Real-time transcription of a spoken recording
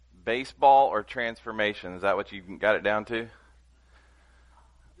Baseball or transformation? Is that what you got it down to?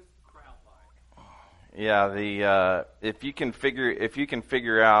 Yeah. If you can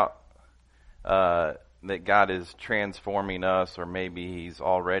figure out that God is transforming us, or maybe He's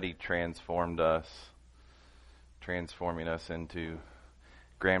already transforming us into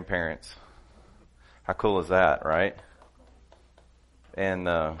grandparents. How cool is that, right? And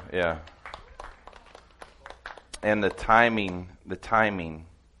yeah. And the timing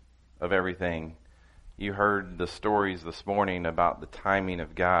of everything. You heard the stories this morning about the timing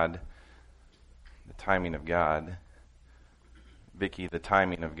of God. The timing of God. Vicki, the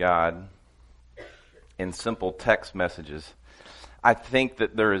timing of God. In simple text messages. I think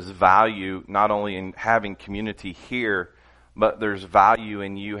that there is value not only in having community here, but there's value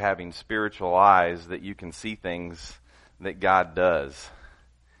in you having spiritual eyes that you can see things that God does.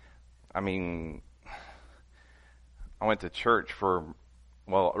 I mean, I went to church for,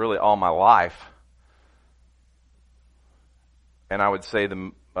 really all my life. And I would say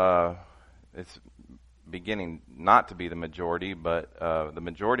it's beginning not to be the majority, but the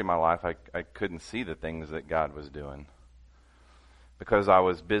majority of my life I couldn't see the things that God was doing because I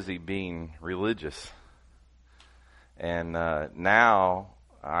was busy being religious. And now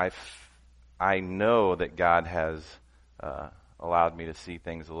I know that God has allowed me to see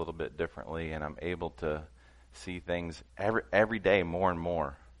things a little bit differently, and I'm able to see things every day more and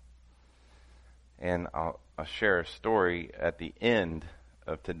more. And I'll share a story at the end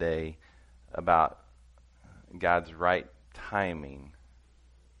of today about God's right timing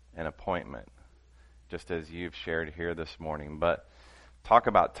and appointment, just as you've shared here this morning. But talk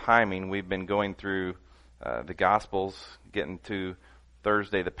about timing. We've been going through the Gospels, getting to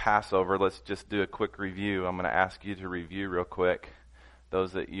Thursday, the Passover. Let's just do a quick review. I'm going to ask you to review real quick.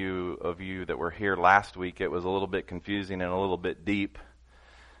 Those of you that were here last week, it was a little bit confusing and a little bit deep.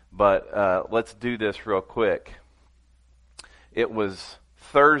 But let's do this real quick. It was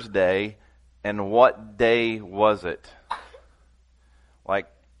Thursday, and what day was it? Like,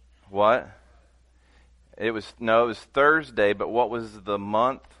 what? It was Thursday, but what was the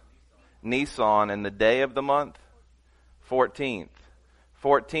month? Nisan, and the day of the month? 14th.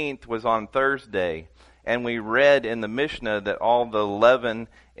 14th was on Thursday. And we read in the Mishnah that all the leaven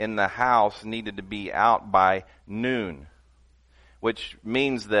in the house needed to be out by noon, which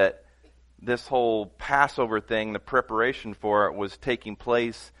means that this whole Passover thing, the preparation for it, was taking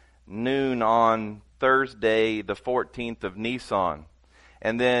place noon on Thursday, the 14th of Nisan.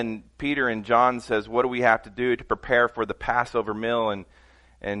 And then Peter and John says, what do we have to do to prepare for the Passover meal?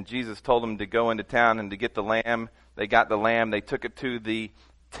 And Jesus told them to go into town and to get the lamb. They got the lamb. They took it to the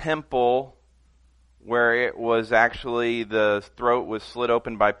temple, where it was actually, the throat was slit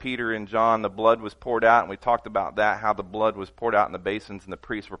open by Peter and John. The blood was poured out, and we talked about that, how the blood was poured out in the basins, and the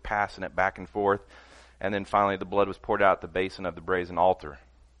priests were passing it back and forth. And then finally the blood was poured out at the basin of the brazen altar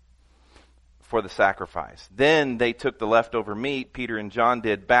for the sacrifice. Then they took the leftover meat, Peter and John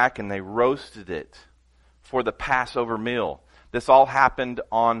did, back, and they roasted it for the Passover meal. This all happened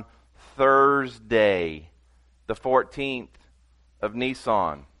on Thursday, the 14th of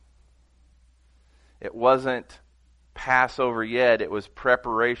Nisan. It wasn't Passover yet. It was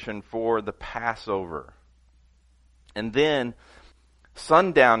preparation for the Passover. And then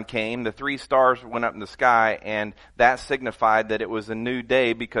sundown came. The 3 stars went up in the sky, and that signified that it was a new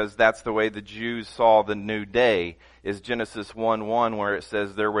day, because that's the way the Jews saw the new day, is Genesis 1:1, where it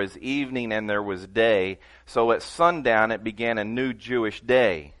says there was evening and there was day. So at sundown it began a new Jewish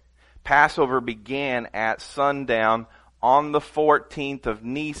day. Passover began at sundown on the 14th of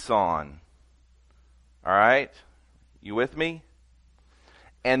Nisan. All right? You with me?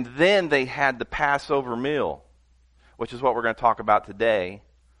 And then they had the Passover meal, which is what we're going to talk about today,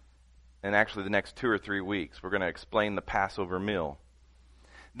 and actually the next 2 or 3 weeks. We're going to explain the Passover meal.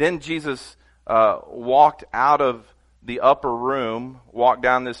 Then Jesus walked out of the upper room, walked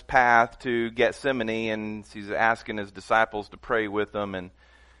down this path to Gethsemane, and he's asking his disciples to pray with him. And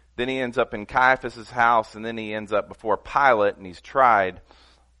then he ends up in Caiaphas' house, and then he ends up before Pilate, and he's tried.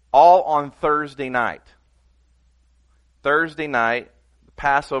 All on Thursday night. Thursday night, the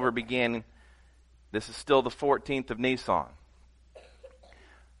Passover began. This is still the 14th of Nisan.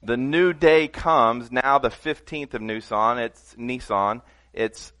 The new day comes, now the 15th of Nisan.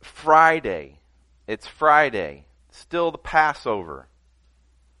 It's Friday. It's Friday. Still the Passover.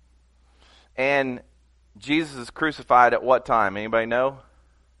 And Jesus is crucified at what time? Anybody know?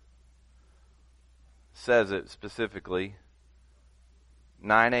 Says it specifically.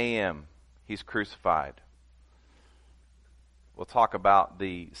 9 a.m. He's crucified. We'll talk about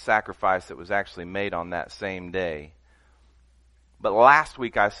the sacrifice that was actually made on that same day. But last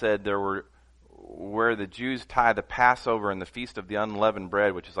week I said where the Jews tie the Passover and the Feast of the Unleavened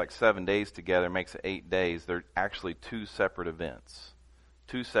Bread, which is like 7 days together, makes it 8 days. They're actually two separate events.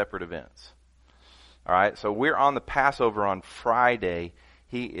 Two separate events. All right, so we're on the Passover on Friday.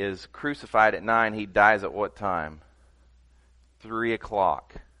 He is crucified at 9. He dies at what time? 3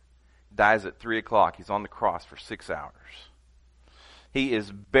 o'clock. Dies at 3 o'clock. He's on the cross for 6 hours. He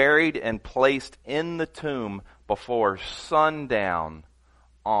is buried and placed in the tomb before sundown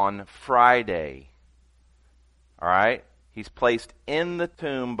on Friday. All right? He's placed in the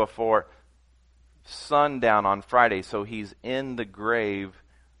tomb before sundown on Friday. So he's in the grave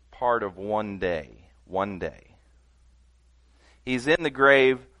part of one day. One day. He's in the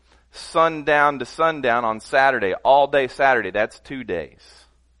grave sundown to sundown on Saturday. All day Saturday. That's 2 days.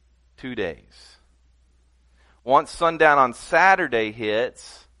 2 days. Once sundown on Saturday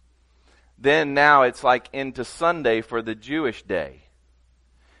hits, then now it's like into Sunday for the Jewish day.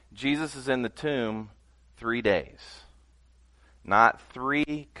 Jesus is in the tomb 3 days. Not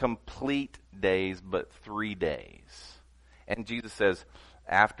 3 complete days, but 3 days. And Jesus says,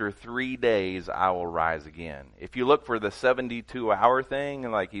 after 3 days, I will rise again. If you look for the 72-hour thing,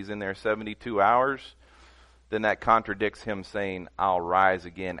 like he's in there 72 hours, then that contradicts him saying, I'll rise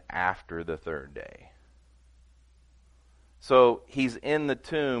again after the 3rd day. So he's in the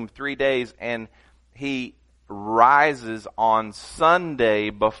tomb 3 days, and he rises on Sunday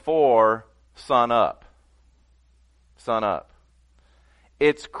before sun up. Sun up.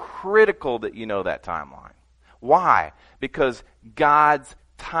 It's critical that you know that timeline. Why? Because God's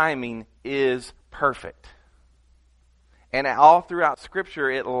timing is perfect. And all throughout Scripture,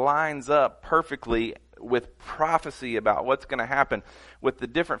 it lines up perfectly with prophecy about what's going to happen. With the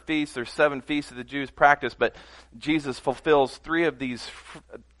different feasts, there's 7 feasts that the Jews practice, but Jesus fulfills 3 of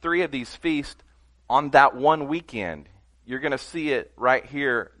these feasts on that one weekend. You're going to see it right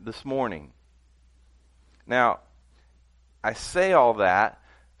here this morning. Now, I say all that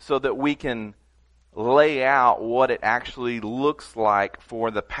so that we can lay out what it actually looks like for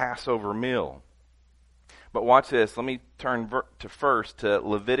the Passover meal. But watch this. Let me turn first to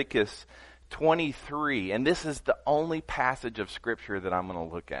Leviticus 23. And this is the only passage of Scripture that I'm going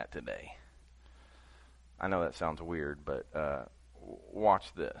to look at today. I know that sounds weird, but watch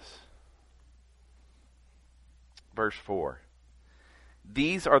this. Verse 4.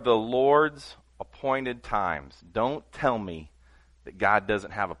 These are the Lord's appointed times. Don't tell me that God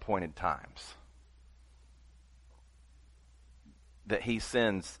doesn't have appointed times. That he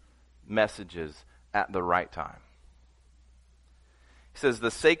sends messages at the right time. He says,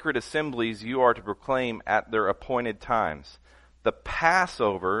 the sacred assemblies you are to proclaim at their appointed times. The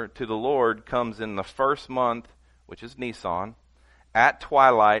Passover to the Lord comes in the first month, which is Nisan, at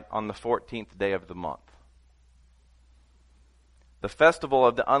twilight on the 14th day of the month. The festival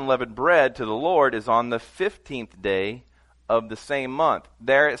of the unleavened bread to the Lord is on the 15th day of the same month.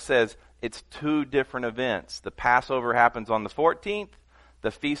 There it says it's 2 different events. The Passover happens on the 14th.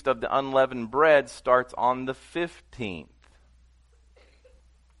 The Feast of the Unleavened Bread starts on the 15th.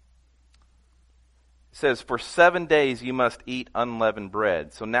 It says, for 7 days you must eat unleavened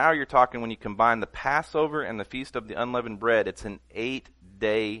bread. So now you're talking, when you combine the Passover and the Feast of the Unleavened Bread, it's an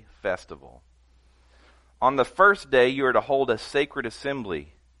 8-day festival. On the first day you are to hold a sacred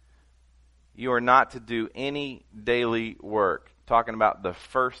assembly. You are not to do any daily work. Talking about the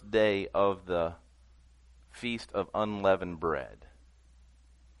first day of the Feast of Unleavened Bread.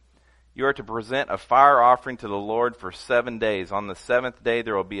 You are to present a fire offering to the Lord for 7 days. On the 7th day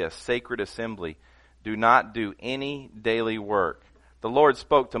there will be a sacred assembly. Do not do any daily work. The Lord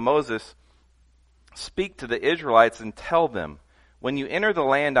spoke to Moses, speak to the Israelites and tell them, when you enter the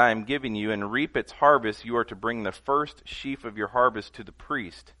land I am giving you and reap its harvest, you are to bring the first sheaf of your harvest to the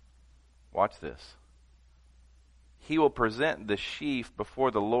priest. Watch this. He will present the sheaf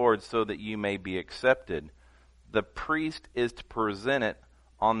before the Lord so that you may be accepted. The priest is to present it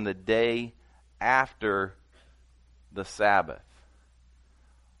on the day after the Sabbath.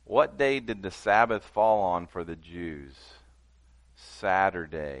 What day did the Sabbath fall on for the Jews?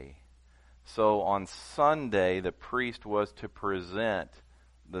 Saturday. So on Sunday, the priest was to present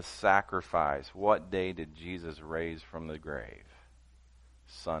the sacrifice. What day did Jesus raise from the grave?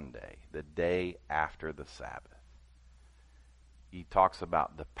 Sunday, the day after the Sabbath. He talks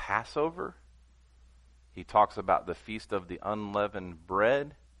about the Passover. He talks about the Feast of the Unleavened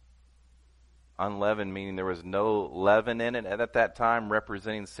Bread. Unleavened meaning there was no leaven in it. And at that time,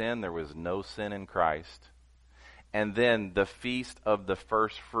 representing sin, there was no sin in Christ. And then the Feast of the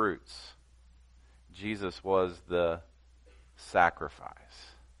First Fruits. Jesus was the sacrifice.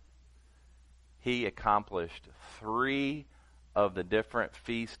 He accomplished 3 of the different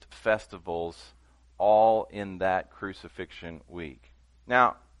feast festivals all in that crucifixion week.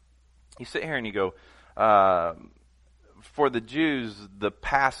 Now, you sit here and you go, for the Jews, the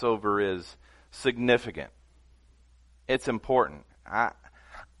Passover is significant. It's important.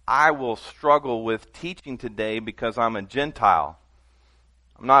 I will struggle with teaching today because I'm a Gentile.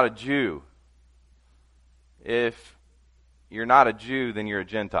 I'm not a Jew. If you're not a Jew, then you're a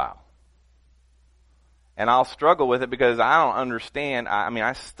Gentile. And I'll struggle with it because I don't understand.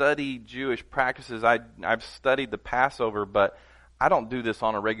 I study Jewish practices. I've studied the Passover, but I don't do this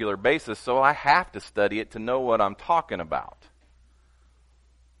on a regular basis, so I have to study it to know what I'm talking about.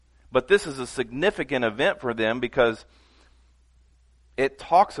 But this is a significant event for them because it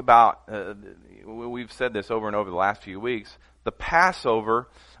talks about, we've said this over and over the last few weeks, the Passover,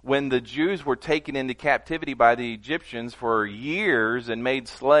 when the Jews were taken into captivity by the Egyptians for years and made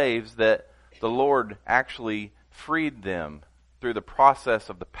slaves, that the Lord actually freed them through the process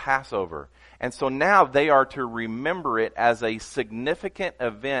of the Passover. And so now they are to remember it as a significant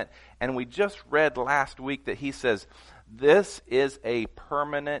event. And we just read last week that he says, this is a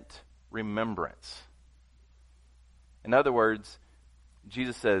permanent remembrance. In other words,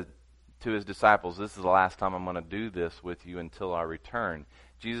 Jesus said to his disciples, this is the last time I'm going to do this with you until I return.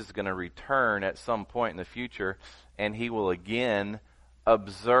 Jesus is going to return at some point in the future, and he will again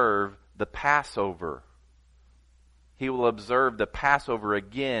observe the Passover. He will observe the Passover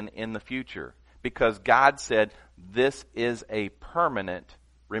again in the future because God said this is a permanent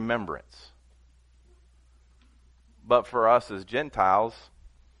remembrance. But for us as Gentiles,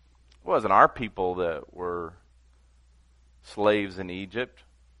 it wasn't our people that were slaves in Egypt.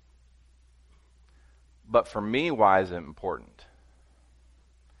 But for me, why is it important?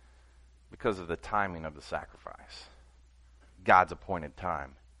 Because of the timing of the sacrifice. God's appointed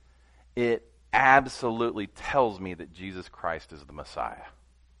time. It absolutely tells me that Jesus Christ is the Messiah,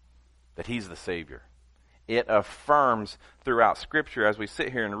 that he's the Savior. It affirms throughout Scripture as we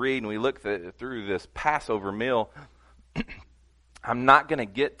sit here and read and we look through this Passover meal. I'm not going to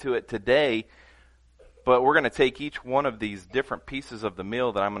get to it today, but we're going to take each one of these different pieces of the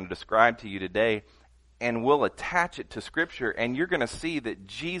meal that I'm going to describe to you today, and we'll attach it to Scripture, and you're going to see that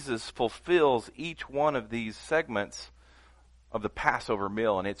Jesus fulfills each one of these segments of the Passover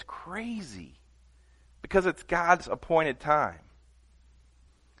meal, and it's crazy because it's God's appointed time.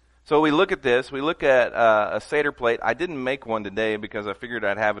 So we look at this. We look at a Seder plate. I didn't make one today because I figured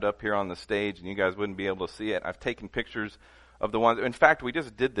I'd have it up here on the stage and you guys wouldn't be able to see it. I've taken pictures of the ones. In fact, we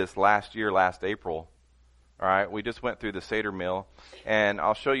just did this last April. All right, we just went through the Seder meal, and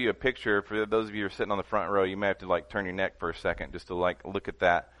I'll show you a picture. For those of you who are sitting on the front row, you may have to turn your neck for a second just to look at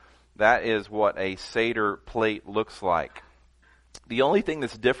that. That is what a Seder plate looks like. The only thing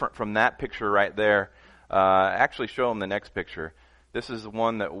that's different from that picture right there, actually show them the next picture. This is the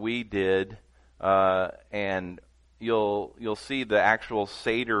one that we did, and you'll see the actual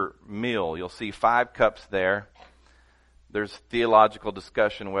Seder meal. You'll see 5 cups there. There's theological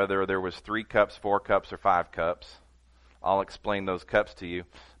discussion whether there was 3 cups, 4 cups, or 5 cups. I'll explain those cups to you.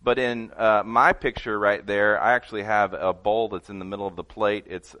 But in my picture right there, I actually have a bowl that's in the middle of the plate.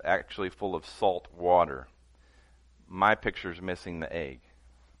 It's actually full of salt water. My picture's missing the egg.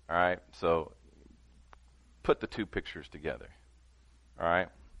 All right? So put the 2 pictures together. All right?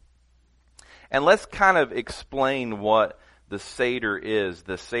 And let's kind of explain what the Seder is,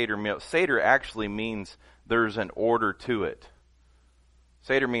 the Seder meal. Seder actually means there's an order to it.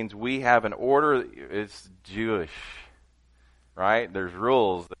 Seder means we have an order. It's Jewish, right? There's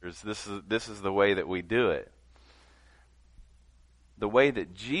rules. This is the way that we do it. The way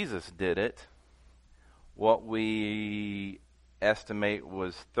that Jesus did it, what we estimate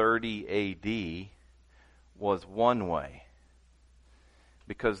was 30 A.D., was one way.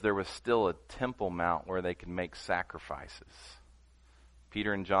 Because there was still a Temple Mount where they could make sacrifices.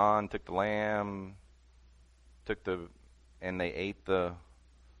 Peter and John took the lamb, and they ate the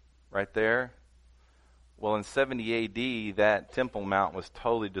right there. Well, in 70 A.D., that Temple Mount was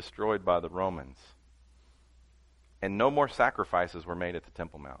totally destroyed by the Romans. And no more sacrifices were made at the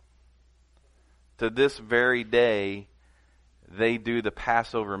Temple Mount. To this very day, they do the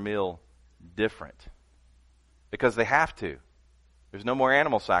Passover meal different. Because they have to. There's no more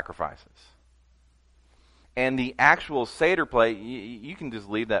animal sacrifices. And the actual Seder plate, you can just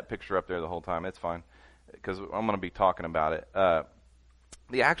leave that picture up there the whole time. It's fine. Because I'm going to be talking about it.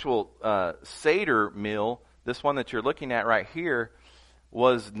 The actual Seder meal, this one that you're looking at right here,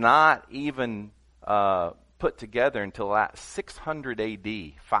 was not even put together until 600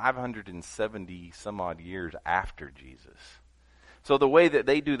 A.D., 570 some odd years after Jesus. So the way that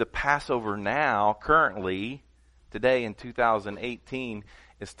they do the Passover now, currently, today in 2018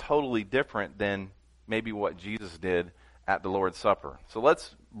 is totally different than maybe what Jesus did at the Lord's Supper. So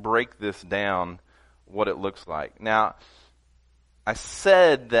let's break this down, what it looks like. Now, I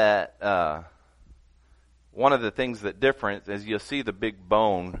said that one of the things that different is you'll see the big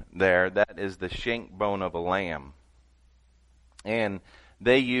bone there. That is the shank bone of a lamb. And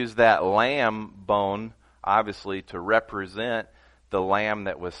they use that lamb bone, obviously, to represent the lamb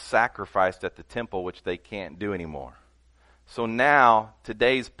that was sacrificed at the temple, which they can't do anymore. So now,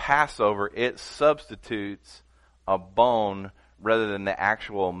 today's Passover, it substitutes a bone rather than the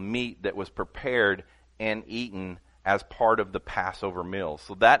actual meat that was prepared and eaten as part of the Passover meal.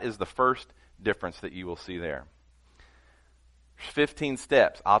 So that is the first difference that you will see there. There's 15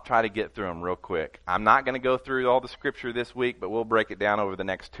 steps. I'll try to get through them real quick. I'm not going to go through all the scripture this week, but we'll break it down over the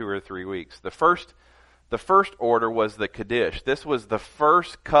next 2 or 3 weeks. The first order was the Kaddish. This was the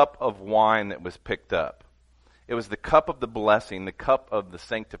first cup of wine that was picked up. It was the cup of the blessing, the cup of the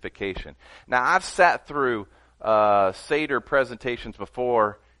sanctification. Now, I've sat through Seder presentations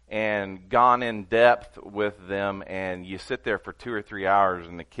before and gone in depth with them, and you sit there for 2 or 3 hours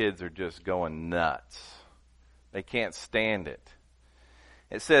and the kids are just going nuts. They can't stand it.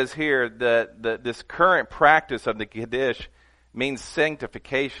 It says here that this current practice of the Kaddish means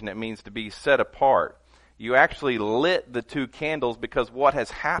sanctification. It means to be set apart. You actually lit the 2 candles because what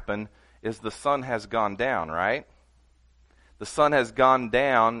has happened is the sun has gone down, right? The sun has gone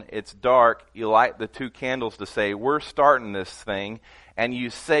down, it's dark, you light the 2 candles to say, we're starting this thing, and you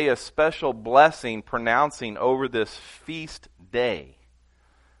say a special blessing pronouncing over this feast day.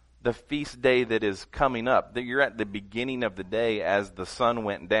 The feast day that is coming up. That you're at the beginning of the day as the sun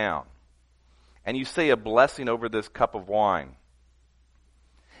went down. And you say a blessing over this cup of wine.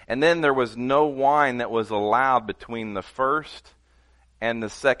 And then there was no wine that was allowed between the first and the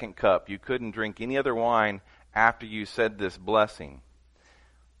second cup. You couldn't drink any other wine after you said this blessing.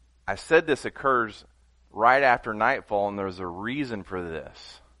 I said this occurs right after nightfall, and there's a reason for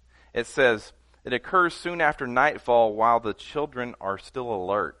this. It says, it occurs soon after nightfall while the children are still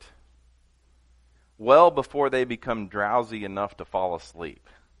alert, well before they become drowsy enough to fall asleep.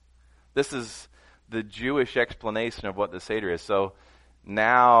 This is the Jewish explanation of what the Seder is. So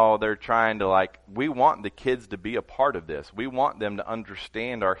now they're trying to we want the kids to be a part of this. We want them to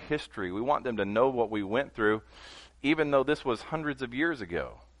understand our history. We want them to know what we went through, even though this was hundreds of years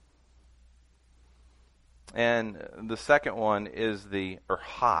ago. And the second one is the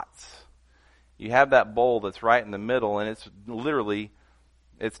erhatz. You have that bowl that's right in the middle, and it's literally,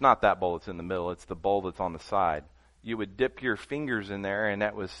 it's not that bowl that's in the middle, it's the bowl that's on the side. You would dip your fingers in there, and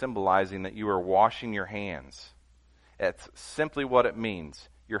that was symbolizing that you were washing your hands. That's simply what it means.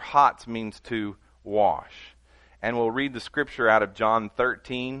 Your hatz means to wash. And we'll read the scripture out of John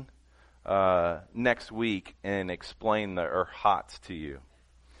 13 next week and explain the erhatz to you.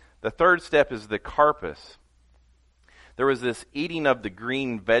 The third step is the karpas. There was this eating of the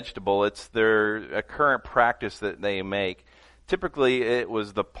green vegetable. It's a current practice that they make. Typically, it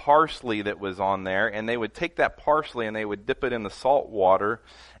was the parsley that was on there, and they would take that parsley and they would dip it in the salt water,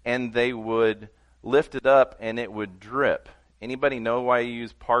 and they would lift it up and it would drip. Anybody know why you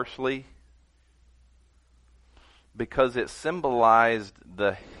use parsley? Because it symbolized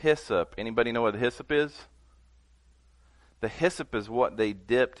the hyssop. Anybody know what the hyssop is? The hyssop is what they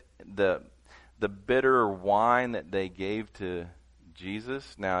dipped the bitter wine that they gave to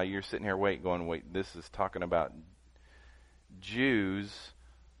Jesus. Now you're sitting here wait, this is talking about Jews,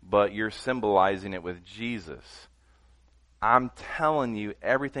 but you're symbolizing it with Jesus. I'm telling you,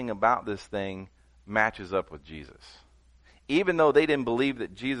 everything about this thing matches up with Jesus. Even though they didn't believe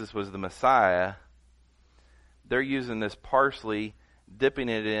that Jesus was the Messiah, they're using this parsley, dipping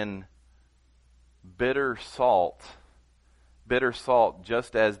it in bitter salt,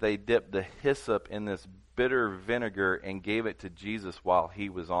 just as they dipped the hyssop in this bitter vinegar and gave it to Jesus while he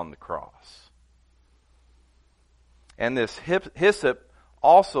was on the cross. And this hyssop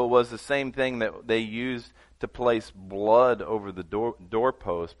also was the same thing that they used to place blood over the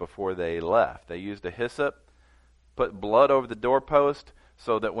doorpost before they left. They used a hyssop, put blood over the doorpost,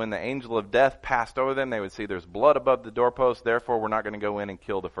 so that when the angel of death passed over them, they would see there's blood above the doorpost, therefore we're not going to go in and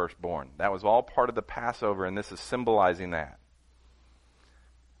kill the firstborn. That was all part of the Passover, and this is symbolizing that.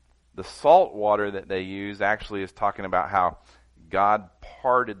 The salt water that they use actually is talking about how God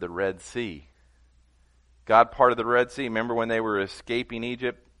parted the Red Sea. God parted the Red Sea. Remember when they were escaping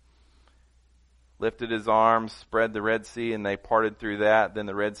Egypt? Lifted his arms, spread the Red Sea, and they parted through that. Then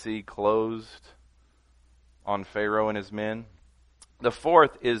the Red Sea closed on Pharaoh and his men. The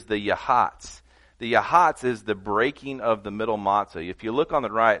fourth is the yahatz. The Yahatz is the breaking of the middle matzah. If you look on the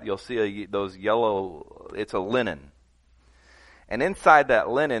right, you'll see those yellow, it's a linen. And inside that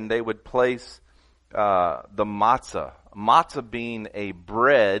linen, they would place the matzah. Matzah being a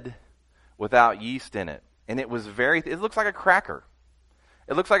bread without yeast in it. And it looks like a cracker.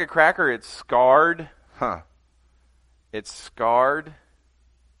 It looks like a cracker. It's scarred. It's scarred.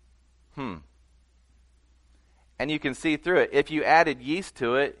 And you can see through it. If you added yeast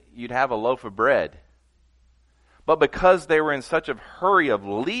to it, you'd have a loaf of bread. But because they were in such a hurry of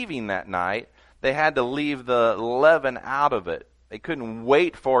leaving that night, they had to leave the leaven out of it. They couldn't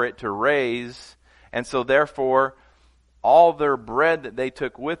wait for it to raise. And so therefore, all their bread that they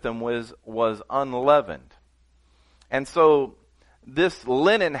took with them was unleavened. And so this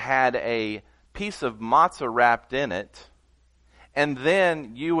linen had a piece of matzah wrapped in it. And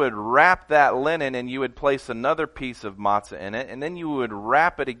then you would wrap that linen and you would place another piece of matzah in it. And then you would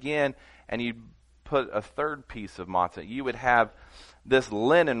wrap it again and you'd put a third piece of matzah. You would have this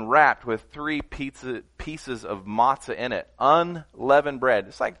linen wrapped with 3 pieces of matzah in it. Unleavened bread.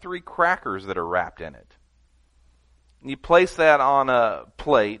 It's like 3 crackers that are wrapped in it. You place that on a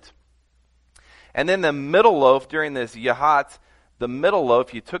plate. And then the middle loaf during this Yahatz, the middle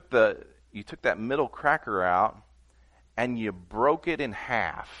loaf, you took that middle cracker out and you broke it in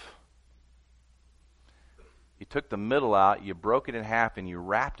half. You took the middle out, you broke it in half, and you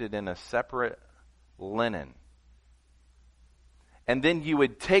wrapped it in a separate linen. And then you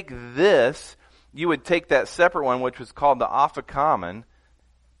would take that separate one, which was called the afikomen,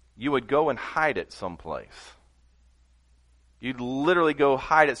 you would go and hide it someplace. You'd literally go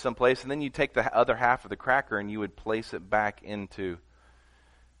hide it someplace, and then you'd take the other half of the cracker and you would place it back into...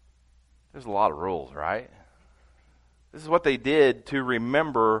 There's a lot of rules, right? This is what they did to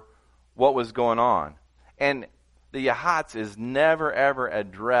remember what was going on. And the Yahatz is never, ever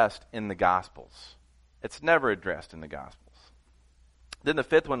addressed in the Gospels. It's never addressed in the Gospels. Then the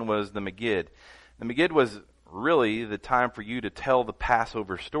 5th one was the Megid. The Megid was really the time for you to tell the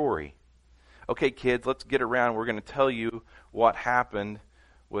Passover story. Okay, kids, let's get around. We're going to tell you what happened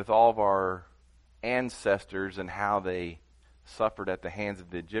with all of our ancestors and how they suffered at the hands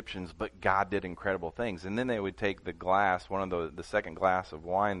of the Egyptians, but God did incredible things. And then they would take the glass, one of the second glass of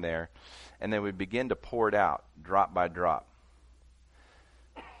wine there, and they would begin to pour it out, drop by drop.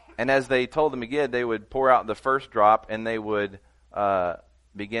 And as they told the Megid, they would pour out the first drop, and they would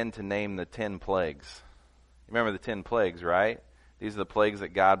begin to name the 10 plagues. Remember the 10 plagues, right? These are the plagues that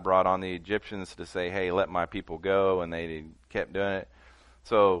God brought on the Egyptians to say, hey, let my people go, and they kept doing it.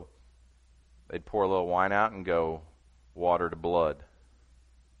 So they'd pour a little wine out and go, water to blood.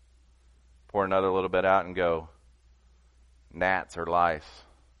 Pour another little bit out and go, gnats or lice.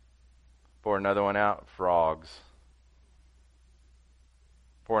 Pour another one out, frogs.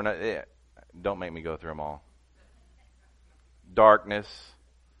 Pour another, don't make me go through them all. Darkness.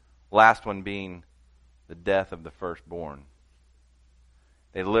 Last one being the death of the firstborn.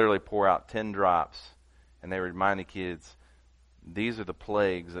 They literally pour out 10 drops, and they remind the kids, these are the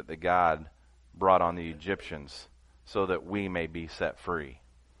plagues that the God brought on the Egyptians so that we may be set free.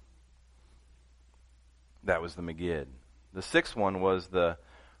 That was the Megid. The 6th one was the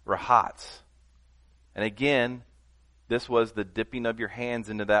Rahatz. And again, this was the dipping of your hands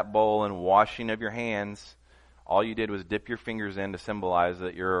into that bowl and washing of your hands. All you did was dip your fingers in to symbolize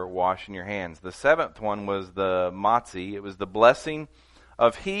that you're washing your hands. The 7th one was the Matzi. It was the blessing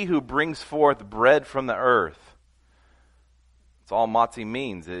of he who brings forth bread from the earth. That's all Matzi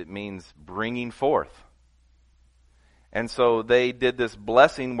means. It means bringing forth. And so they did this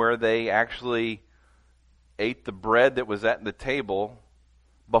blessing where they actually ate the bread that was at the table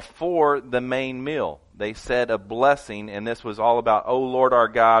before the main meal. They said a blessing, and this was all about, O Lord our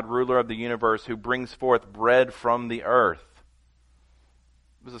God, ruler of the universe, who brings forth bread from the earth.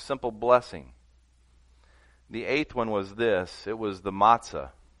 It was a simple blessing. The 8th one was this. It was the matzah.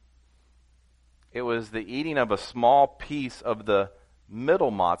 It was the eating of a small piece of the middle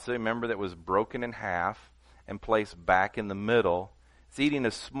matzah. Remember, that was broken in half and placed back in the middle. It's eating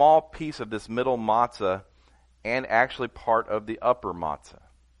a small piece of this middle matzah and actually part of the upper matzah.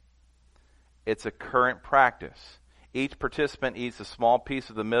 It's a current practice. Each participant eats a small piece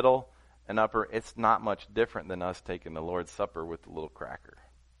of the middle and upper. It's not much different than us taking the Lord's Supper with the little cracker.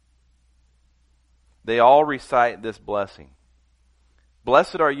 They all recite this blessing.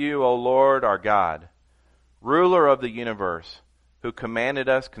 Blessed are you, O Lord our God, ruler of the universe, who commanded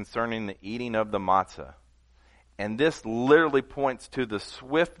us concerning the eating of the matzah. And this literally points to the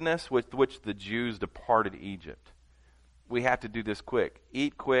swiftness with which the Jews departed Egypt. We have to do this quick.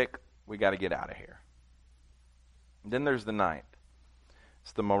 Eat quick. We got to get out of here. And then there's the 9th.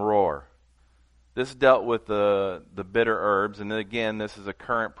 It's the maror. This dealt with the bitter herbs, and again, this is a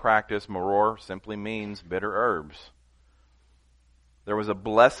current practice. Maror simply means bitter herbs. There was a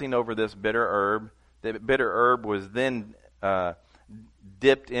blessing over this bitter herb. The bitter herb was then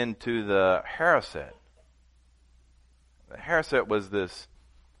dipped into the haroset. The haroset was this.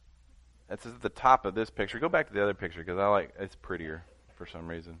 It's at the top of this picture. Go back to the other picture because it's prettier for some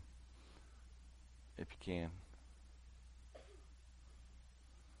reason. If you can.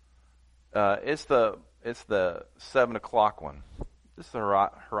 It's the 7 o'clock one. This is the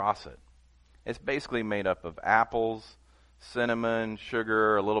haroset. It's basically made up of apples, cinnamon,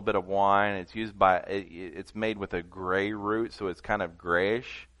 sugar, a little bit of wine. It's made with a gray root, so it's kind of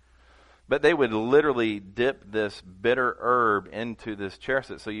grayish. But they would literally dip this bitter herb into this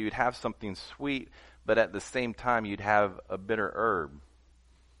charoset, so you'd have something sweet, but at the same time you'd have a bitter herb.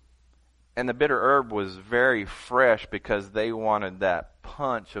 And the bitter herb was very fresh because they wanted that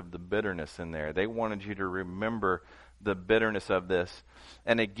punch of the bitterness in there. They wanted you to remember the bitterness of this.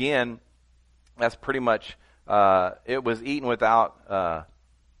 And again, that's pretty much it was eaten without a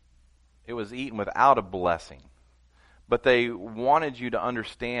blessing. But they wanted you to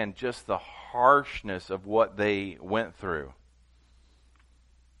understand just the harshness of what they went through,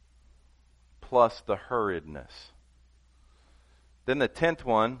 plus the hurriedness. Then the 10th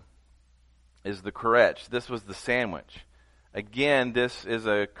one is the koretch. This was the sandwich. Again, this is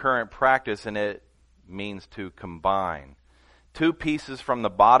a current practice, and it means to combine. 2 pieces from the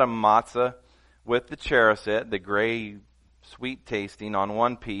bottom matzah with the charoset, the gray, sweet tasting, on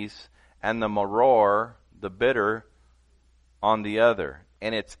one piece, and the maror, the bitter, on the other.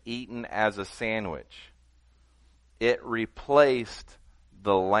 And it's eaten as a sandwich. It replaced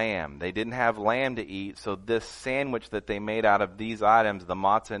the lamb. They didn't have lamb to eat, so this sandwich that they made out of these items, the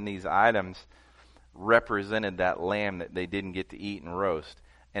matzah and these items, represented that lamb that they didn't get to eat and roast.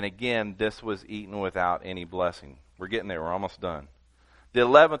 And again, this was eaten without any blessing. We're getting there. We're almost done. The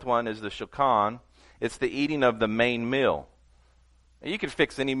 11th one is the shulchan. It's the eating of the main meal. You can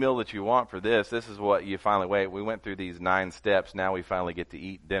fix any meal that you want for this. This is what you finally we went through these 9 steps. Now we finally get to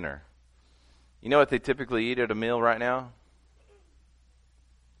eat dinner. You know what they typically eat at a meal right now?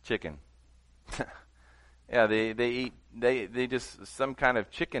 Chicken. Yeah, they just some kind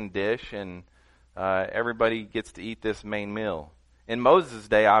of chicken dish, and everybody gets to eat this main meal. In Moses'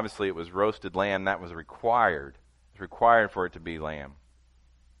 day, obviously it was roasted lamb. That was required. It was required for it to be lamb.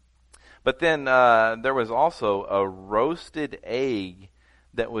 But then there was also a roasted egg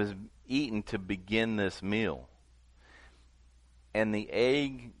that was eaten to begin this meal. And the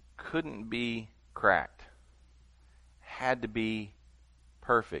egg couldn't be cracked. Had to be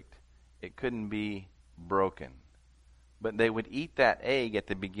perfect. It couldn't be broken. But they would eat that egg at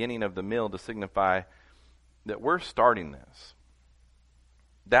the beginning of the meal to signify that we're starting this.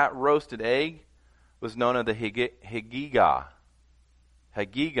 That roasted egg was known as the Hagigah.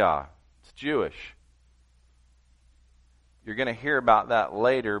 Hagigah. It's Jewish. You're going to hear about that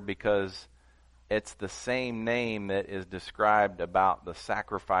later because it's the same name that is described about the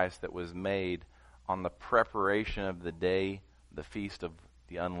sacrifice that was made on the preparation of the day, the feast of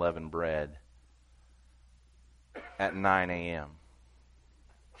the unleavened bread at 9 a.m.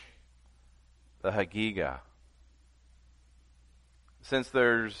 The Hagigah. Since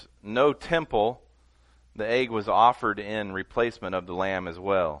there's no temple, the egg was offered in replacement of the lamb as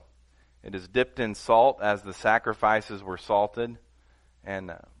well. It is dipped in salt as the sacrifices were salted.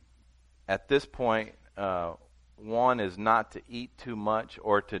 And at this point, one is not to eat too much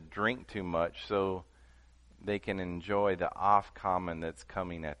or to drink too much so they can enjoy the afkomen that's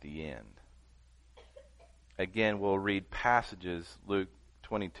coming at the end. Again, we'll read passages, Luke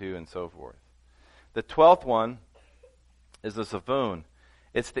 22 and so forth. The 12th one is the savun.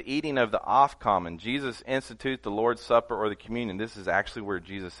 It's the eating of the afkomen. Jesus institutes the Lord's Supper or the communion. This is actually where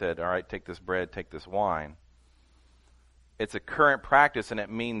Jesus said, all right, take this bread, take this wine. It's a current practice, and it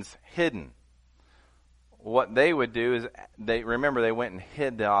means hidden. What they would do is, they went and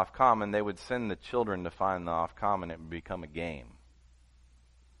hid the afkomen. They would send the children to find the afkomen, and it would become a game.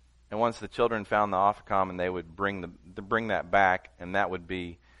 And once the children found the afkomen, they would bring that back, and that would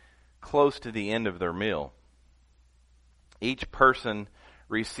be close to the end of their meal. Each person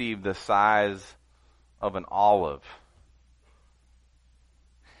received the size of an olive.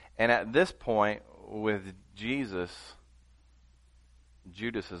 And at this point, with Jesus,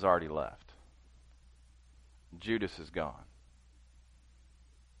 Judas has already left. Judas is gone.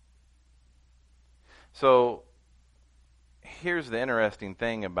 So, here's the interesting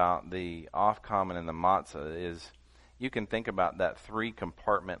thing about the afkomen and the matzah is you can think about that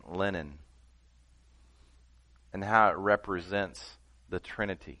 3-compartment linen and how it represents the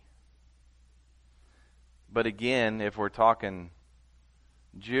Trinity. But again, if we're talking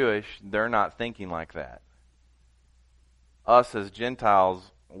Jewish, they're not thinking like that. Us as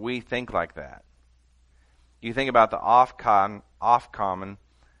Gentiles, we think like that. You think about the Afkomen,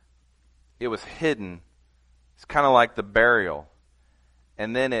 it was hidden. It's kind of like the burial.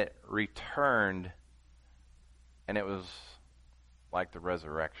 And then it returned, and it was like the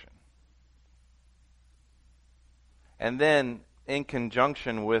resurrection. And then, in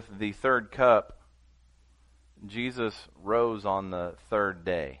conjunction with the third cup, Jesus rose on the third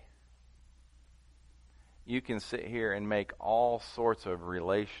day. You can sit here and make all sorts of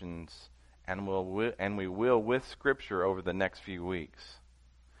relations, and we will with Scripture over the next few weeks.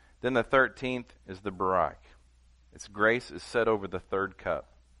 Then the 13th is the Barak. Its grace is set over the third cup.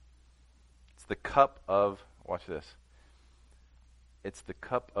 It's the cup of, watch this, it's the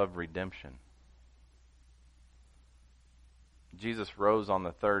cup of redemption. Jesus rose on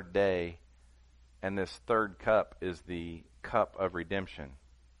the third day, and this third cup is the cup of redemption.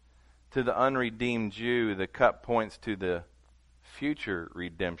 To the unredeemed Jew, the cup points to the future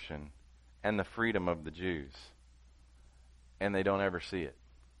redemption and the freedom of the Jews. And they don't ever see it.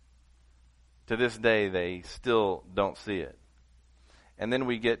 To this day, they still don't see it. And then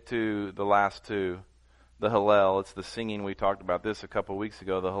we get to the last two, the Hallel. It's the singing. We talked about this a couple weeks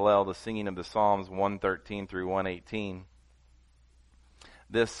ago. The Hallel, the singing of the Psalms 113 through 118.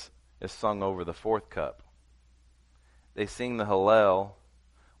 This is sung over the fourth cup. They sing the Hallel,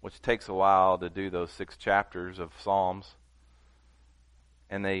 which takes a while to do those 6 chapters of Psalms.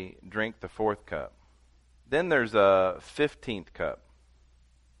 And they drink the fourth cup. Then there's a 15th cup.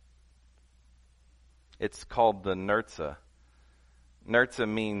 It's called the Nertzah. Nertzah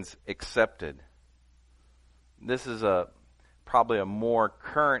means accepted. This is probably a more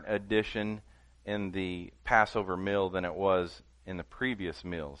current edition in the Passover meal than it was in the previous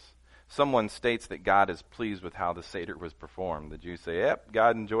meals. Someone states that God is pleased with how the Seder was performed. The Jews say, yep,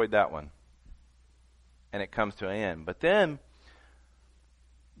 God enjoyed that one. And it comes to an end. But then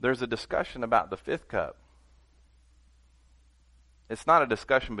there's a discussion about the 5th cup. It's not a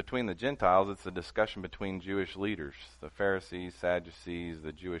discussion between the Gentiles, it's a discussion between Jewish leaders, the Pharisees, Sadducees,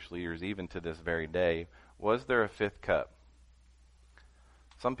 the Jewish leaders, even to this very day. Was there a 5th cup?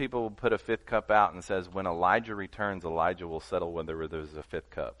 Some people will put a 5th cup out and says, when Elijah returns, Elijah will settle whether there's a 5th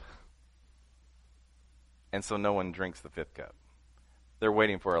cup. And so no one drinks the 5th cup. They're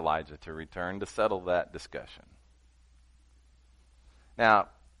waiting for Elijah to return to settle that discussion. Now,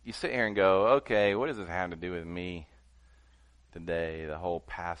 you sit here and go, okay, what does this have to do with me today, the whole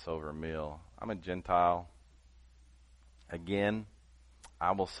Passover meal? I'm a Gentile. Again,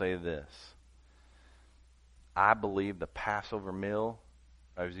 I will say this. I believe the Passover meal,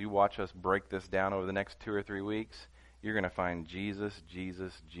 as you watch us break this down over the next 2 or 3 weeks, you're going to find Jesus,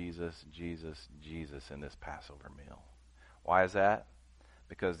 Jesus, Jesus, Jesus, Jesus in this Passover meal. Why is that?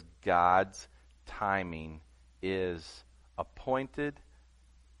 Because God's timing is appointed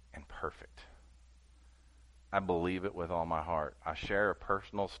and perfect. I believe it with all my heart. I share a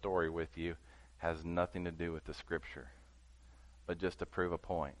personal story with you. Has nothing to do with the Scripture, but just to prove a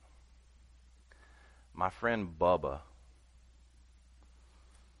point. My friend Bubba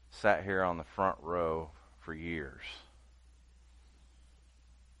sat here on the front row for years.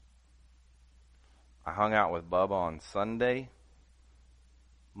 I hung out with Bubba on Sunday,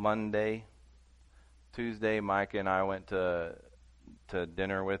 Monday, Tuesday. Micah and I went to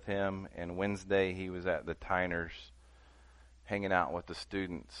dinner with him, and Wednesday he was at the Tyners hanging out with the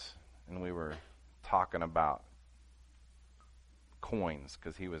students, and we were talking about coins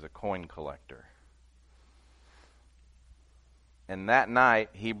because he was a coin collector. And that night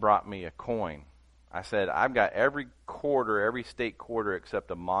he brought me a coin. I said, I've got every quarter, every state quarter except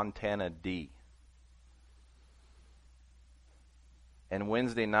a Montana D. And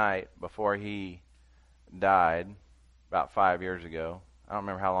Wednesday night, before he died, about 5 years ago, I don't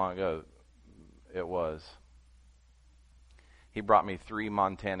remember how long ago it was, he brought me 3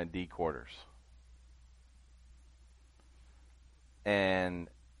 Montana D quarters. And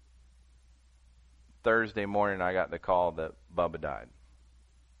Thursday morning I got the call that Bubba died.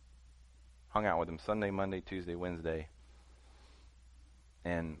 Hung out with him Sunday, Monday, Tuesday, Wednesday.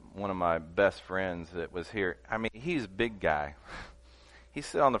 And one of my best friends that was here, I mean, he's a big guy. He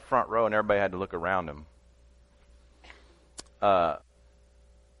sat on the front row and everybody had to look around him. But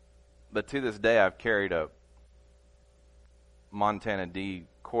to this day, I've carried a Montana D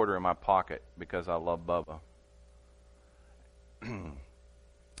quarter in my pocket because I love Bubba.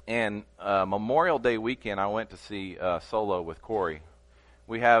 And Memorial Day weekend, I went to see Solo with Corey.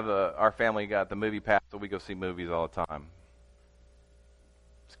 We have our family got the movie pass, so we go see movies all the time.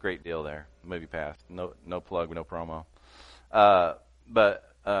 It's a great deal there. Movie Pass. No plug, no promo.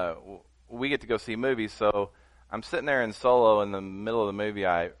 But we get to go see movies. So I'm sitting there in Solo in the middle of the movie.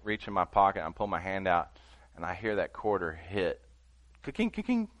 I reach in my pocket, I pull my hand out, and I hear that quarter hit. Ka-king,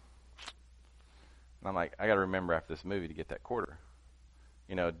 ka-king. And I'm like, I got to remember after this movie to get that quarter.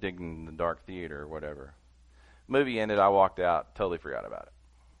 You know, digging the dark theater or whatever. Movie ended, I walked out, totally forgot about it.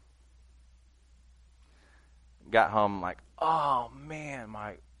 Got home, like, oh man,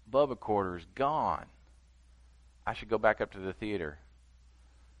 my Bubba quarter's gone. I should go back up to the theater.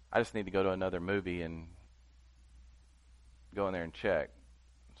 I just need to go to another movie and go in there and check.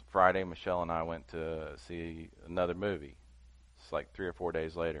 Friday, Michelle and I went to see another movie. It's like 3 or 4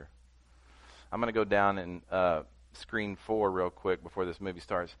 days later. I'm going to go down and screen 4 real quick before this movie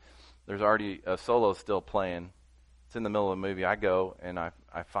starts. There's already a Solo still playing. It's in the middle of the movie. I go and I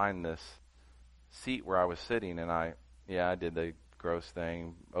find this seat where I was sitting, and I did the gross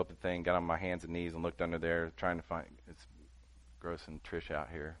thing, open thing, got on my hands and knees and looked under there trying to find, it's gross and Trish out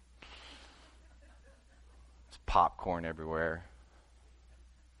here. There's popcorn everywhere.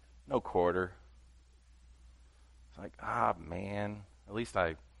 No quarter. It's like, man, at least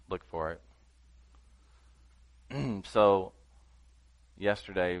I looked for it. So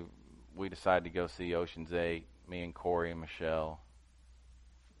yesterday we decided to go see Ocean's 8, me and Corey and Michelle.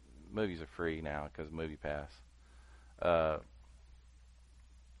 Movies are free now because of Movie Pass.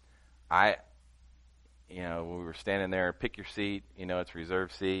 We were standing there, pick your seat, it's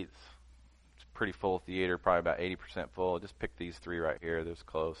reserved seats. It's a pretty full theater, probably about 80% full. Just pick these 3 right here, this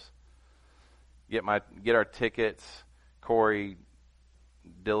close. Get our tickets. Corey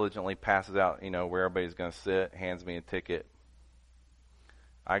diligently passes out, where everybody's going to sit, hands me a ticket.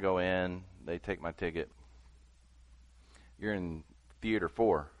 I go in, they take my ticket. You're in Theater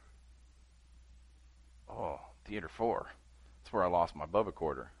 4. Oh, Theater 4. That's where I lost my Bubba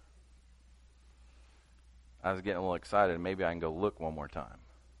quarter. I was getting a little excited. Maybe I can go look one more time.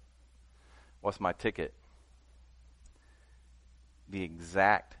 What's my ticket? The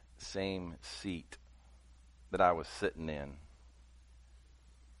exact same seat that I was sitting in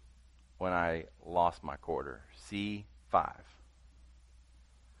when I lost my quarter. C5.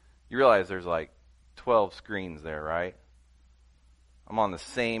 You realize there's like 12 screens there, right? I'm on the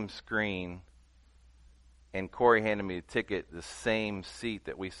same screen, and Corey handed me a ticket, the same seat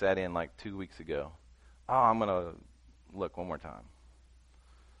that we sat in like 2 weeks ago. Oh, I'm going to look one more time.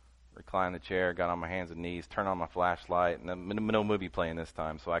 Recline the chair, got on my hands and knees, turn on my flashlight, and no movie playing this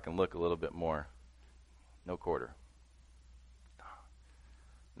time so I can look a little bit more. No quarter.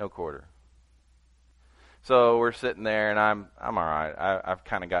 No quarter. So we're sitting there, and I'm all right. I've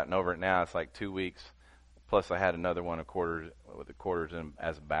kind of gotten over it now. It's like 2 weeks. Plus, I had another one of quarters with the quarters in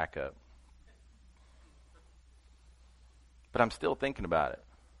as a backup. But I'm still thinking about it.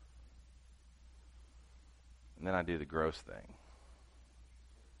 And then I do the gross thing.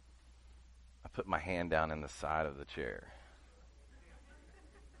 I put my hand down in the side of the chair.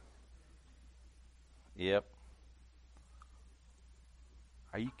 Yep.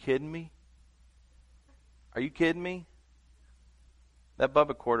 Are you kidding me? Are you kidding me? That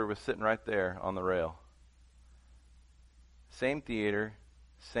Bubba quarter was sitting right there on the rail. Same theater,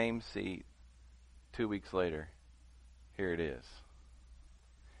 same seat. 2 weeks later, here it is.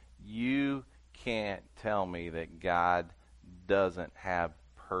 You can't tell me that God doesn't have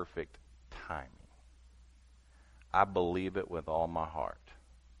perfect timing. I believe it with all my heart.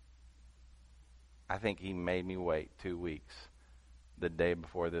 I think he made me wait 2 weeks, the day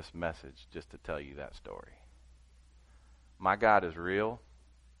before this message, just to tell you that story. My God is real.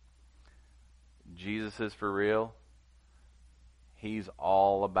 Jesus is for real. He's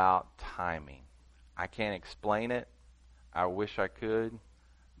all about timing. I can't explain it. I wish I could,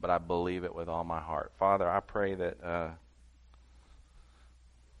 but I believe it with all my heart. Father, I pray that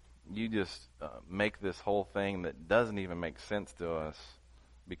you just make this whole thing that doesn't even make sense to us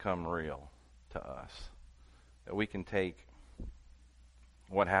become real to us. That we can take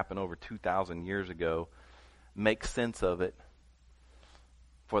what happened over 2,000 years ago, make sense of it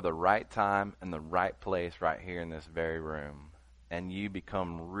for the right time and the right place right here in this very room. And you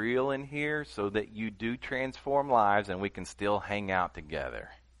become real in here so that you do transform lives and we can still hang out together.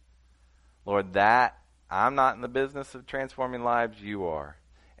 Lord, that I'm not in the business of transforming lives, you are.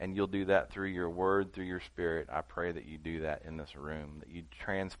 And you'll do that through your word, through your spirit. I pray that you do that in this room, that you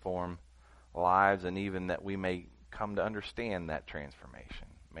transform lives, and even that we may come to understand that transformation.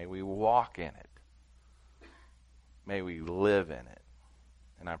 May we walk in it. May we live in it.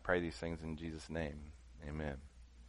 And I pray these things in Jesus' name. Amen.